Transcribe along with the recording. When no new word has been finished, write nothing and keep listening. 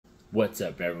What's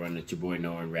up, everyone? It's your boy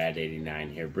Noah and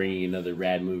Radd89 here, bringing another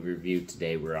Radd movie review.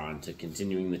 Today we're on to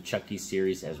continuing the Chucky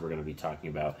series, as we're going to be talking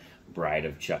about Bride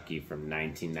of Chucky from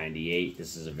 1998.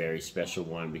 This is a very special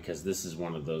one because this is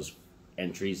one of those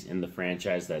entries in the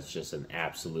franchise that's just an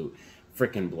absolute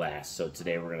freaking blast. So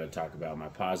today we're going to talk about my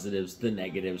positives, the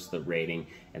negatives, the rating,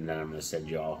 and then I'm going to send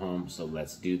you all home. So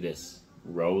let's do this.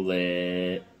 Roll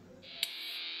it.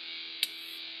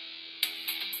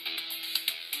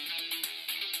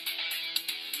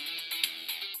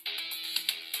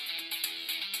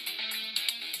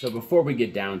 So before we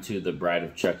get down to the Bride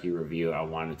of Chucky review, I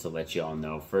wanted to let you all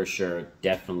know for sure,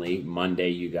 definitely Monday,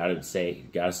 you gotta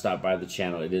stop by the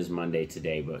channel. It is Monday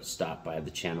today, but stop by the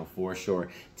channel for sure.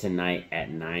 Tonight at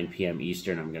 9 p.m.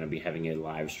 Eastern, I'm gonna be having a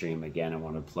live stream. Again, I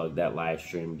want to plug that live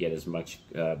stream, get as much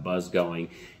buzz going.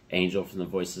 Angel from the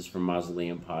Voices from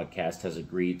Mausoleum podcast has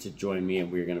agreed to join me,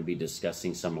 and we're going to be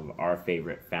discussing some of our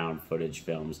favorite found footage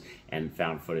films and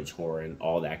found footage horror and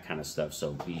all that kind of stuff.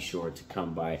 So be sure to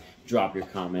come by, drop your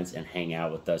comments, and hang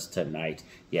out with us tonight.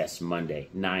 Yes, Monday,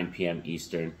 9 p.m.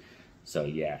 Eastern. So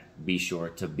yeah, be sure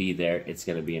to be there. It's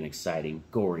going to be an exciting,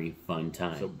 gory, fun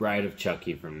time. So Bride of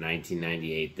Chucky from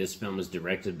 1998. This film is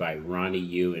directed by Ronnie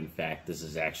Yu. In fact, this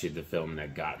is actually the film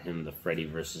that got him the Freddy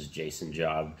vs. Jason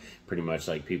job. Pretty much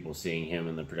like people seeing him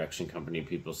in the production company,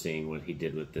 people seeing what he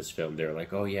did with this film. They're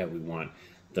like, oh yeah, we want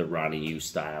the Ronnie Yu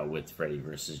style with Freddy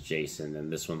vs. Jason.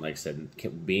 And this one, like I said,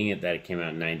 being that it came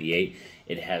out in 98,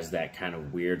 it has that kind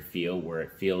of weird feel where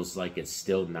it feels like it's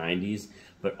still 90s,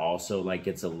 but also like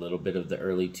it's a little bit of the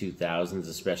early 2000s,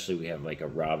 especially we have like a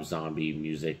Rob Zombie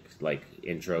music like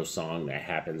intro song that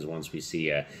happens once we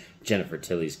see Jennifer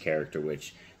Tilly's character,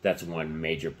 which that's one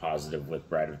major positive with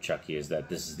Bride of Chucky, is that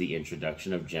this is the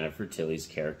introduction of Jennifer Tilly's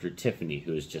character Tiffany,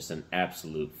 who is just an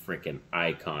absolute freaking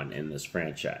icon in this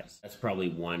franchise. That's probably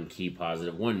one key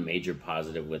positive. One major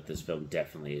positive with this film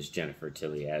definitely is Jennifer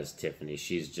Tilly as Tiffany.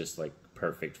 She's just like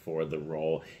perfect for the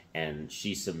role, and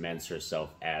she cements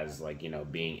herself as, like, you know,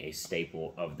 being a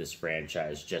staple of this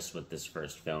franchise just with this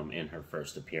first film. In her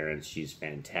first appearance, she's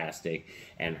fantastic,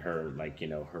 and her, like, you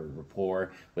know, her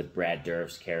rapport with Brad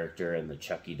Dourif's character and the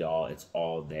Chucky doll, it's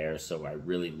all there. So I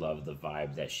really love the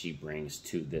vibe that she brings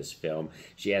to this film.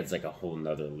 She adds like a whole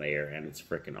nother layer, and it's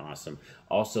freaking awesome.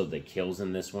 Also, the kills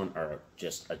in this one are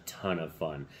just a ton of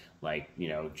fun. Like, you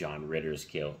know, John Ritter's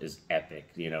kill is epic,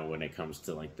 you know, when it comes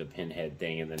to like the pinhead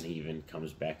thing, and then he even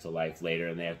comes back to life later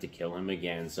and they have to kill him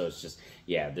again. So it's just,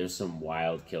 yeah, there's some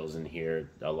wild kills in here.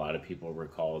 A lot of people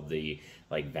recall the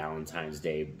like Valentine's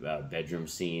Day bedroom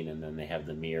scene, and then they have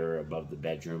the mirror above the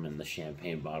bedroom and the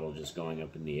champagne bottle just going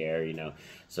up in the air, you know.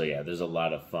 So yeah, there's a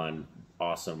lot of fun,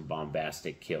 awesome,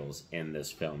 bombastic kills in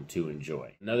this film to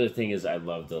enjoy. Another thing is I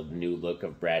love the new look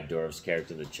of Brad Dourif's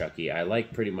character, the Chucky. I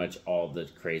like pretty much all the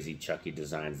crazy Chucky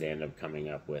designs they end up coming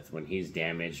up with. When he's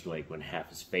damaged, like when half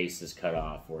his face is cut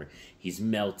off, or he's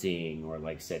melting, or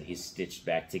like I said, he's stitched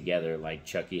back together. Like,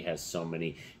 Chucky has so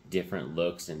many different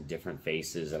looks and different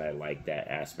faces, and I like that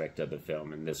aspect of the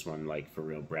film. And this one, like, for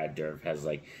real, Brad Dourif has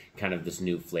like kind of this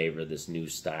new flavor, this new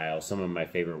style. Some of my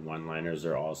favorite one-liners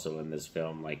are also in this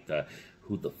film, like the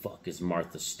 "Who the fuck is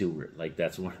Martha Stewart?" Like,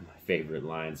 that's one of my favorite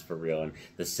lines, for real. And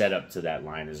the setup to that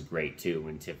line is great too,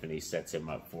 when Tiffany sets him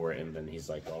up for it, and then he's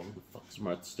like, oh, who the fuck is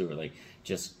Martha Stewart? Like,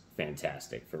 just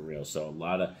fantastic, for real. So a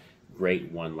lot of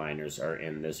great one-liners are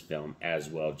in this film as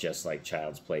well, just like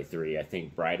Child's Play 3. I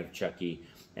think Bride of Chucky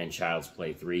and Child's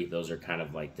Play 3, those are kind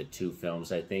of like the two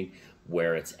films, I think,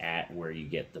 where it's at, where you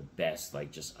get the best,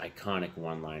 like, just iconic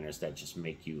one-liners that just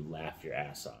make you laugh your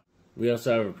ass off. We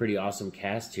also have a pretty awesome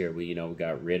cast here. We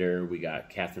got Ritter, we got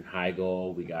Katherine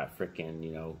Heigl, we got frickin',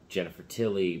 you know, Jennifer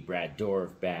Tilly, Brad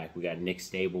Dourif back. We got Nick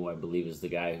Stabile, I believe, is the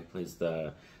guy who plays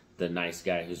the nice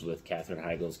guy who's with Katherine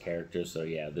Heigl's character. So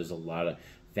yeah, there's a lot of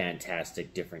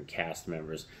fantastic different cast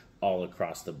members all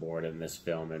across the board in this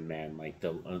film. And man, like,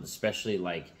 especially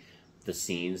like the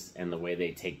scenes and the way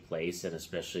they take place, and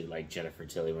especially like Jennifer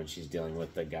Tilly when she's dealing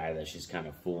with the guy that she's kind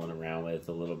of fooling around with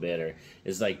a little bit, or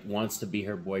is like wants to be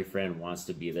her boyfriend, wants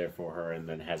to be there for her, and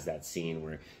then has that scene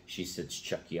where she sits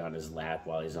Chucky on his lap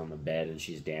while he's on the bed and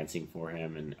she's dancing for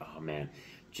him. And oh man,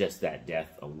 just that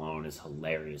death alone is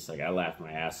hilarious. Like, I laughed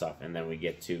my ass off. And then we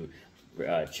get to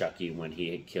Chucky when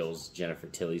he kills Jennifer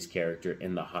Tilly's character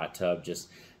in the hot tub. Just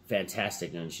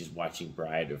fantastic. And she's watching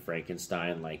Bride of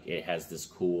Frankenstein. Like, it has this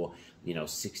cool, you know,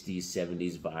 60s,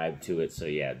 70s vibe to it. So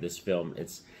yeah, this film,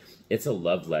 it's a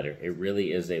love letter. It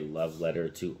really is a love letter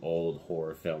to old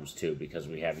horror films too, because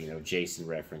we have, you know, Jason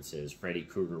references, Freddy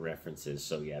Krueger references.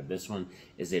 So yeah, this one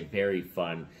is a very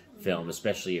fun film,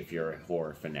 especially if you're a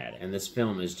horror fanatic. And this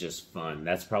film is just fun.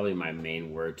 That's probably my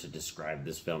main word to describe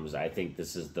this film. Is I think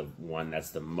this is the one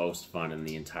that's the most fun in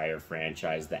the entire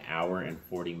franchise. The hour and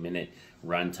 40-minute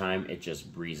runtime, it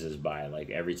just breezes by. Like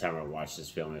every time I watch this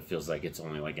film, it feels like it's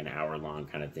only like an hour long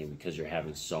kind of thing, because you're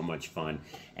having so much fun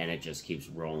and it just keeps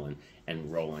rolling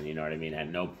and rolling, you know what I mean? At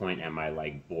no point am I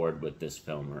like bored with this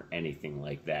film or anything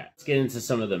like that. Let's get into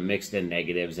some of the mixed and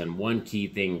negatives, and one key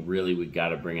thing really we got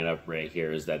to bring it up right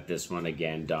here is that this one,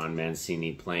 again, Don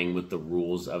Mancini playing with the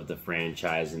rules of the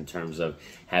franchise in terms of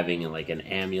having like an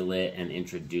amulet and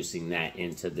introducing that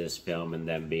into this film, and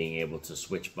then being able to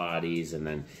switch bodies and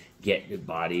then get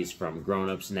bodies from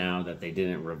grown-ups now that they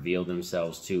didn't reveal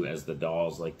themselves to as the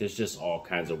dolls. Like there's just all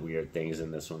kinds of weird things in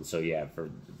this one. So yeah,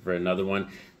 for another one,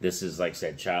 this is, like I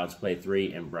said, Child's Play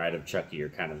 3 and Bride of Chucky are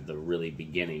kind of the really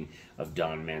beginning of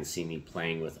Don Mancini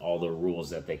playing with all the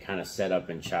rules that they kind of set up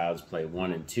in Child's Play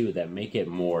 1 and 2 that make it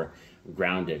more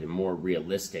grounded and more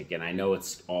realistic. And I know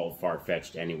it's all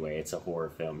far-fetched anyway. It's a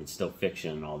horror film. It's still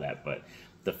fiction and all that, but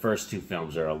the first two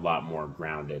films are a lot more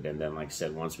grounded. And then, like I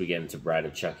said, once we get into Bride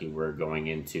of Chucky, we're going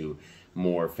into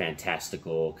more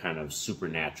fantastical, kind of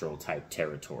supernatural type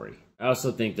territory. I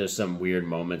also think there's some weird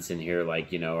moments in here,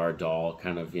 like, you know, our doll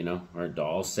kind of, you know, our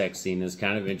doll sex scene is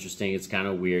kind of interesting. It's kind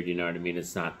of weird, you know what I mean?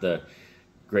 It's not the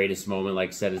greatest moment. Like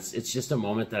I said, it's just a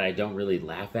moment that I don't really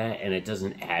laugh at, and it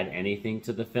doesn't add anything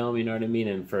to the film, you know what I mean?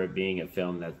 And for it being a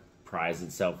film that prides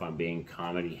itself on being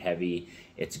comedy heavy,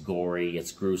 it's gory,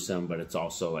 it's gruesome, but it's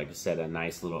also, like I said, a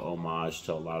nice little homage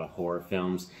to a lot of horror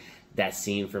films. That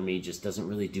scene for me just doesn't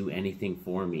really do anything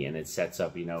for me, and it sets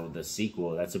up, you know, the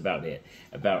sequel. That's about it.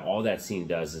 About all that scene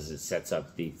does is it sets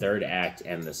up the third act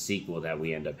and the sequel that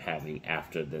we end up having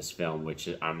after this film, which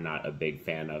I'm not a big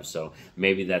fan of. So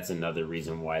maybe that's another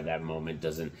reason why that moment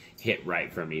doesn't hit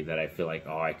right for me, that I feel like,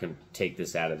 oh, I can take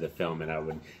this out of the film and I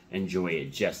would enjoy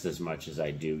it just as much as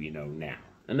I do, you know, now.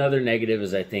 Another negative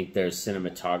is I think there's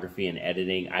cinematography and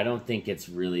editing. I don't think it's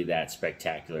really that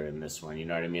spectacular in this one, you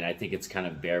know what I mean? I think it's kind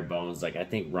of bare bones. Like, I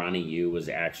think Ronnie Yu was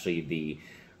actually the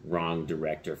wrong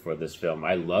director for this film.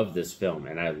 I love this film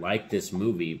and I like this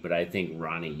movie, but I think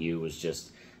Ronnie Yu was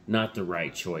just not the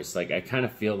right choice. Like, I kind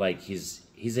of feel like he's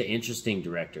an interesting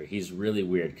director. He's really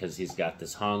weird because he's got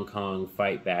this Hong Kong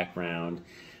fight background,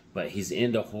 but he's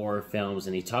into horror films,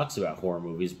 and he talks about horror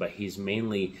movies, but he's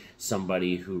mainly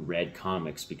somebody who read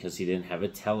comics because he didn't have a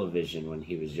television when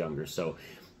he was younger. So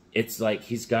it's like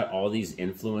he's got all these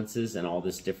influences and all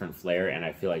this different flair, and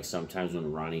I feel like sometimes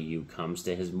when Ronnie Yu comes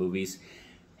to his movies,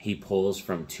 he pulls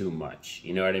from too much,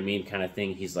 you know what I mean, kind of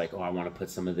thing. He's like, oh, I want to put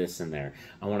some of this in there.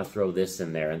 I want to throw this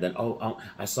in there. And then, oh,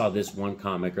 I saw this one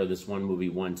comic or this one movie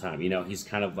one time. You know, he's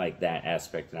kind of like that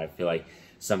aspect, and I feel like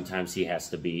sometimes he has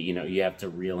to be, you know, you have to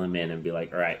reel him in and be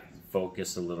like, all right,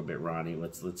 focus a little bit, Ronnie.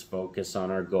 Let's focus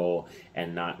on our goal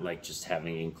and not like just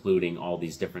including all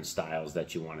these different styles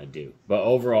that you want to do. But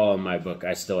overall, in my book,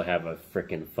 I still have a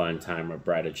freaking fun time with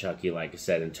Bride of Chucky. Like I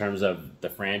said, in terms of the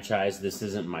franchise, this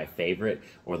isn't my favorite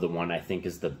or the one I think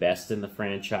is the best in the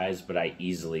franchise, but I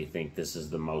easily think this is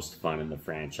the most fun in the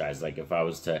franchise. Like, if I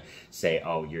was to say,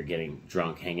 oh, you're getting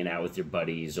drunk, hanging out with your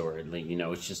buddies, or, you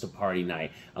know, it's just a party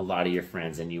night, a lot of your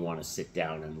friends, and you want to sit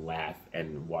down and laugh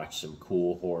and watch some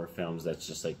cool horror films that's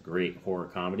just like great horror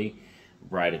comedy,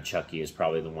 Bride of Chucky is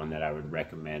probably the one that I would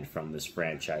recommend from this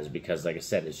franchise, because, like I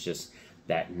said, it's just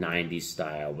that 90s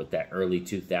style with that early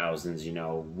 2000s, you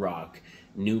know, rock,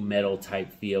 new metal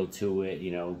type feel to it,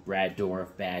 you know, Brad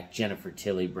Dourif back, Jennifer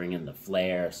Tilly bringing the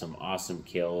flair, some awesome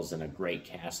kills, and a great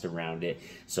cast around it.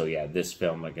 So yeah, this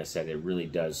film, like I said, it really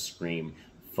does scream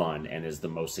fun and is the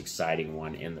most exciting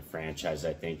one in the franchise,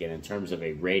 I think. And in terms of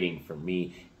a rating for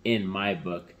me, in my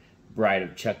book, Bride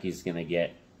of Chucky is going to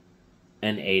get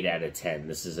an 8 out of 10.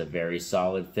 This is a very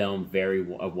solid film,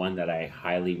 one that I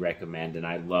highly recommend, and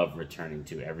I love returning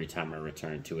to. Every time I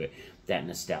return to it, that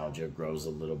nostalgia grows a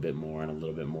little bit more and a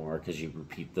little bit more, because you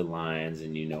repeat the lines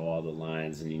and you know all the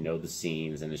lines and you know the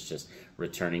scenes, and it's just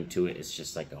returning to it. It's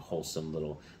just like a wholesome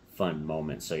little fun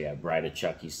moment. So yeah, Bride of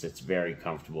Chucky sits very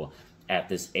comfortable at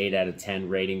this 8 out of 10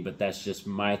 rating, but that's just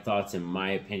my thoughts and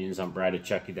my opinions on Bride of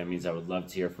Chucky. That means I would love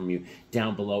to hear from you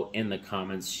down below in the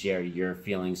comments. Share your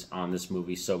feelings on this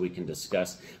movie so we can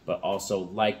discuss, but also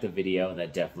like the video.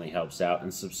 That definitely helps out,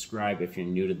 and subscribe if you're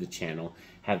new to the channel.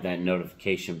 Have that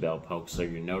notification bell poked so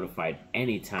you're notified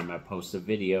anytime I post a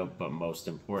video, but most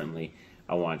importantly,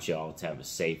 I want you all to have a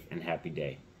safe and happy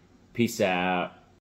day. Peace out.